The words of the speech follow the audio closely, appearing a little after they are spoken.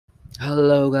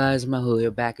Hello guys, Mehul here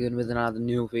back again with another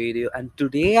new video, and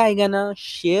today I gonna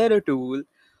share a tool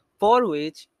for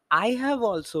which I have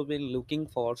also been looking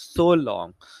for so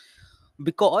long,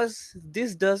 because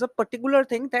this does a particular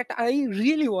thing that I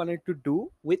really wanted to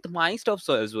do with my stuff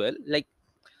so as well. Like,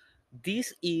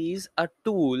 this is a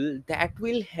tool that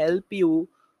will help you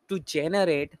to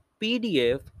generate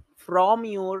PDF from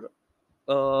your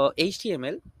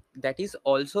HTML that is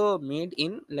also made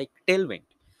in like Tailwind.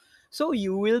 So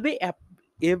you will be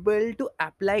able to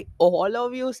apply all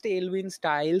of your Tailwind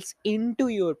styles into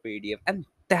your PDF, and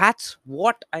that's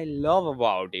what I love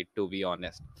about it, to be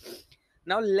honest.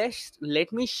 Now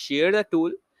let me share the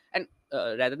tool, and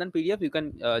rather than PDF, you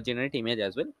can generate image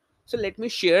as well. So let me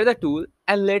share the tool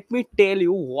and let me tell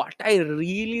you what I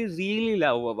really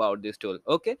love about this tool.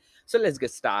 Okay, so let's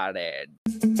get started.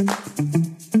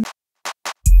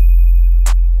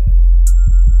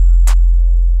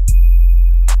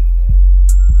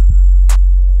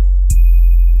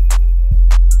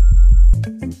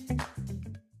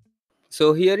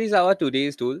 So here is our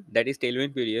today's tool, that is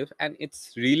Tailwind PDF, and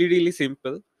it's really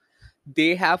simple.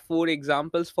 They have four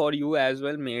examples for you as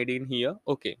well made in here.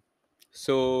 Okay,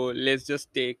 so let's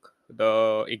just take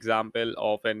the example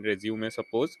of an resume,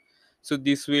 suppose. So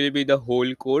this will be the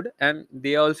whole code, and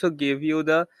they also give you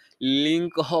the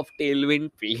link of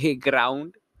Tailwind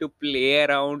Playground to play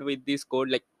around with this code,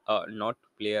 like not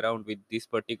play around with this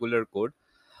particular code,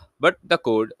 but the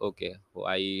code. Okay,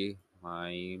 why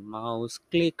my mouse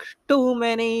clicked too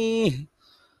many,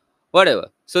 whatever.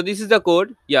 So this is the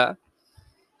code. Yeah,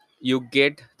 you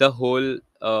get the whole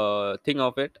thing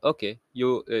of it. Okay,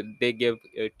 you they give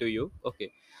it to you.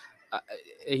 Okay,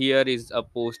 here is a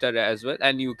poster as well,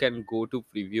 and you can go to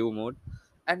preview mode.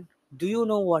 And do you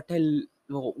know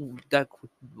that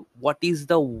what is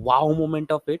the wow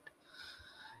moment of it?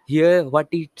 Here what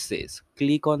it says,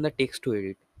 click on the text to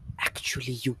edit.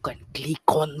 Actually, you can click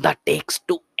on the text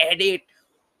to edit,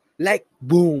 like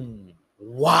boom.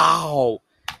 Wow,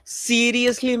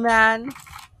 seriously, man,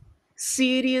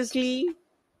 seriously,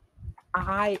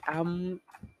 I am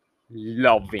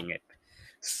loving it.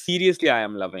 Seriously, I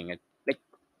am loving it. Like,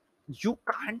 you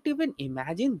can't even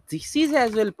imagine this is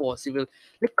as well possible.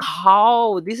 Like,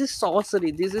 how this is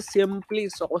sorcery. This is simply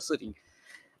sorcery.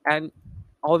 And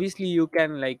obviously, you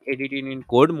can like edit it in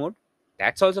code mode.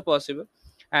 That's also possible.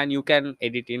 And you can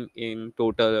edit in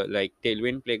total like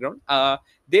Tailwind Playground.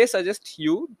 They suggest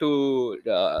you to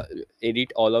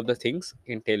edit all of the things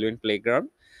in Tailwind Playground,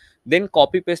 then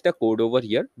copy paste the code over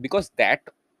here, because that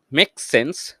makes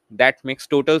sense. That makes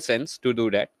total sense to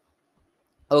do that.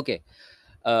 Okay,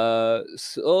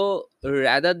 so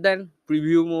rather than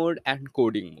preview mode and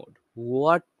coding mode,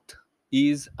 what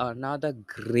is another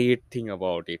great thing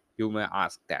about it, you may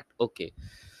ask that. Okay,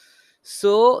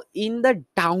 so in the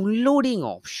downloading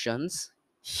options,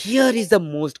 here is the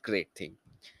most great thing.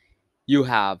 You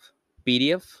have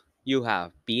PDF, you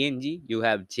have PNG, you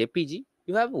have JPG,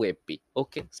 you have WebP.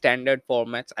 Okay, standard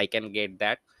formats, I can get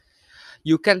that.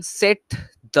 You can set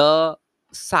the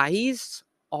size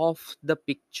of the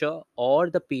picture or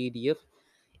the PDF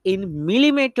in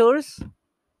millimeters.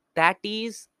 That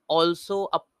is also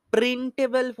a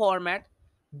printable format,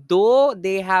 though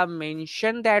they have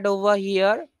mentioned that over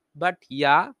here. But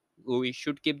yeah, we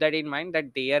should keep that in mind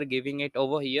that they are giving it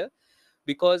over here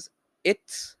because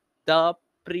it's the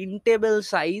printable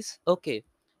size. Okay,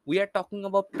 we are talking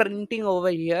about printing over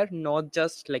here, not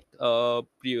just like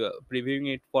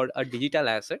previewing it for a digital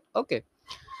asset. Okay,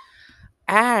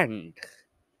 and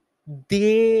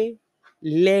they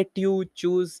let you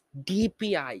choose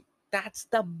DPI. That's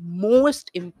the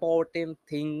most important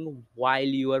thing while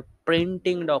you are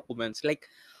printing documents. Like,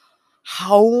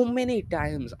 how many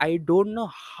times, I don't know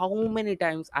how many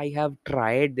times I have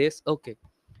tried this. Okay,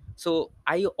 so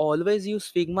I always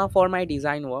use Figma for my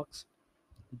design works,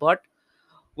 but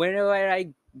whenever I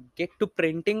get to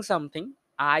printing something,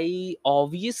 I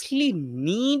obviously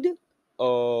need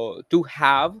to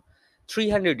have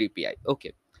 300 dpi.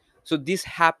 Okay, so this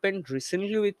happened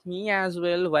recently with me as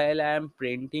well. While I am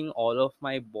printing all of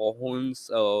my bones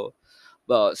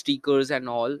stickers and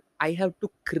all, I have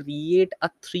to create a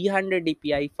 300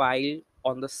 dpi file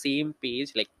on the same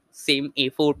page, like same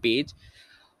A4 page.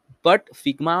 But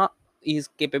Figma is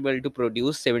capable to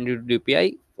produce 72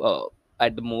 dpi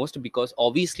at the most, because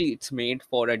obviously it's made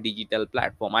for a digital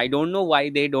platform. I don't know why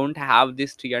they don't have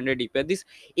this 300 dpi. This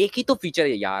एक ही तो feature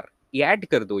है यार, add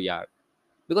कर दो यार.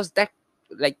 Because that,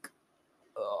 like,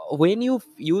 when you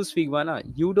use Figma na,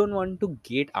 you don't want to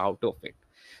get out of it.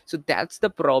 So that's the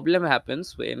problem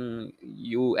happens when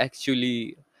you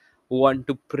actually want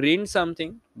to print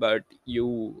something but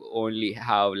you only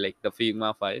have like the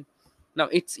Figma file. Now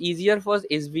it's easier for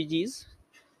SVGs.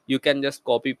 You can just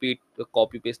copy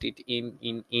paste it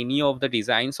in any of the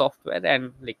design software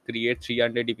and like create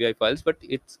 300 dpi files, but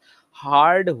it's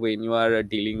hard when you are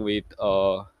dealing with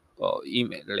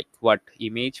like what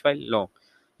image file, no,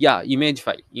 yeah, image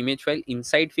file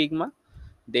inside Figma.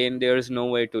 Then there's no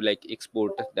way to like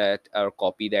export that or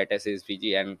copy that as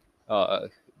svg and uh,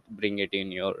 bring it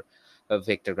in your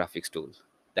vector graphics tool.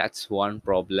 That's one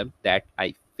problem that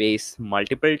I face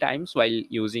multiple times while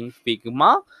using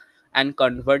Figma and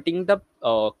converting the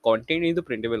content into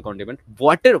printable content.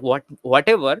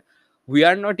 Whatever, we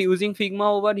are not using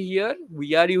Figma over here,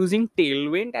 we are using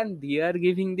Tailwind, and they are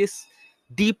giving this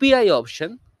DPI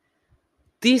option.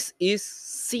 This is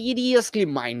seriously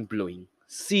mind blowing,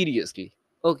 seriously.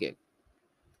 Okay,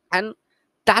 and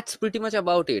that's pretty much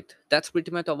about it. That's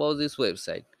pretty much about this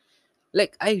website.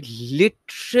 Like, I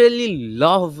literally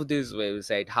love this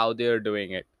website, how they're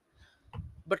doing it.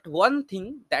 But one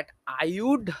thing that I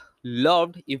would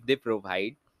loved if they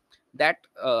provide, that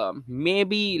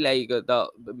maybe like the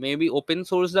maybe open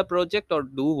source the project or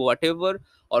do whatever,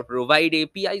 or provide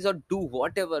APIs or do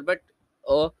whatever, but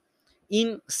uh,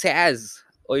 in SAS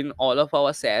or in all of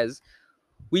our SAS,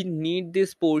 we need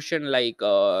this portion like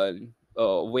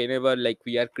whenever like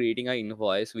we are creating an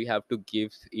invoice, we have to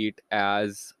give it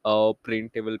as a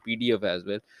printable PDF as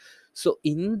well. So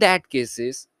in that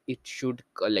cases, it should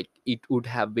like it would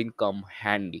have been come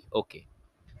handy. Okay,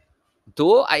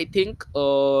 though I think a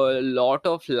lot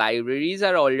of libraries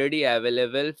are already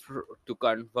available to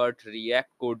convert React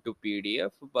code to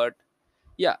PDF, but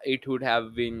yeah, it would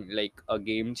have been like a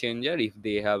game changer if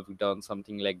they have done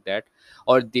something like that,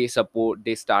 or they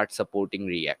start supporting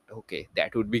React. Okay,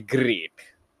 that would be great.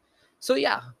 So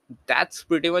yeah, that's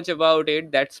pretty much about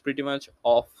it. That's pretty much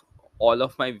of all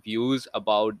of my views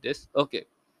about this. Okay,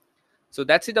 so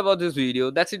that's it about this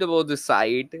video, that's it about the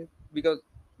site, because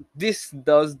this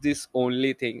does this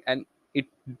only thing and it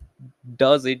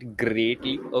does it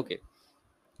greatly. Okay,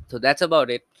 so that's about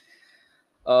it.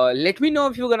 Let me know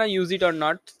if you're gonna use it or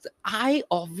not. I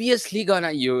obviously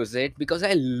gonna use it because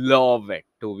I love it,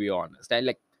 to be honest.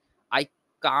 I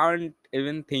can't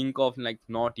even think of like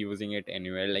not using it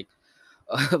anywhere. Like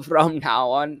from now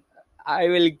on, I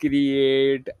will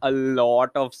create a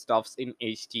lot of stuffs in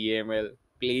HTML,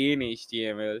 plain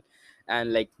HTML,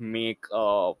 and like make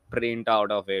a print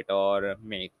out of it or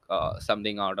make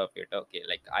something out of it. Okay,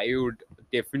 like I would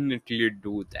definitely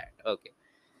do that. Okay,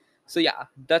 so yeah,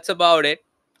 that's about it.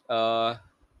 uh,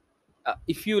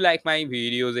 if you like my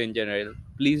videos in general,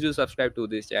 please do subscribe to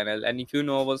this channel, and if you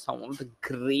know about some of the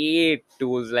great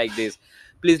tools like this,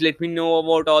 please let me know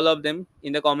about all of them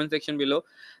in the comment section below.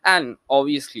 And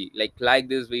obviously, like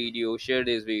this video, share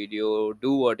this video,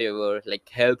 do whatever, like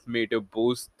help me to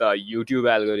boost the YouTube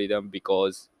algorithm,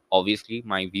 because obviously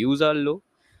my views are low,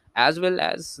 as well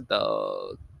as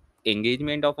the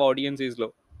engagement of audience is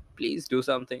low. Please do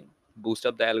something, boost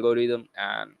up the algorithm,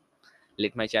 and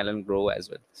let my channel grow as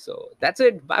well. So that's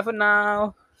it. Bye for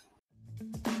now.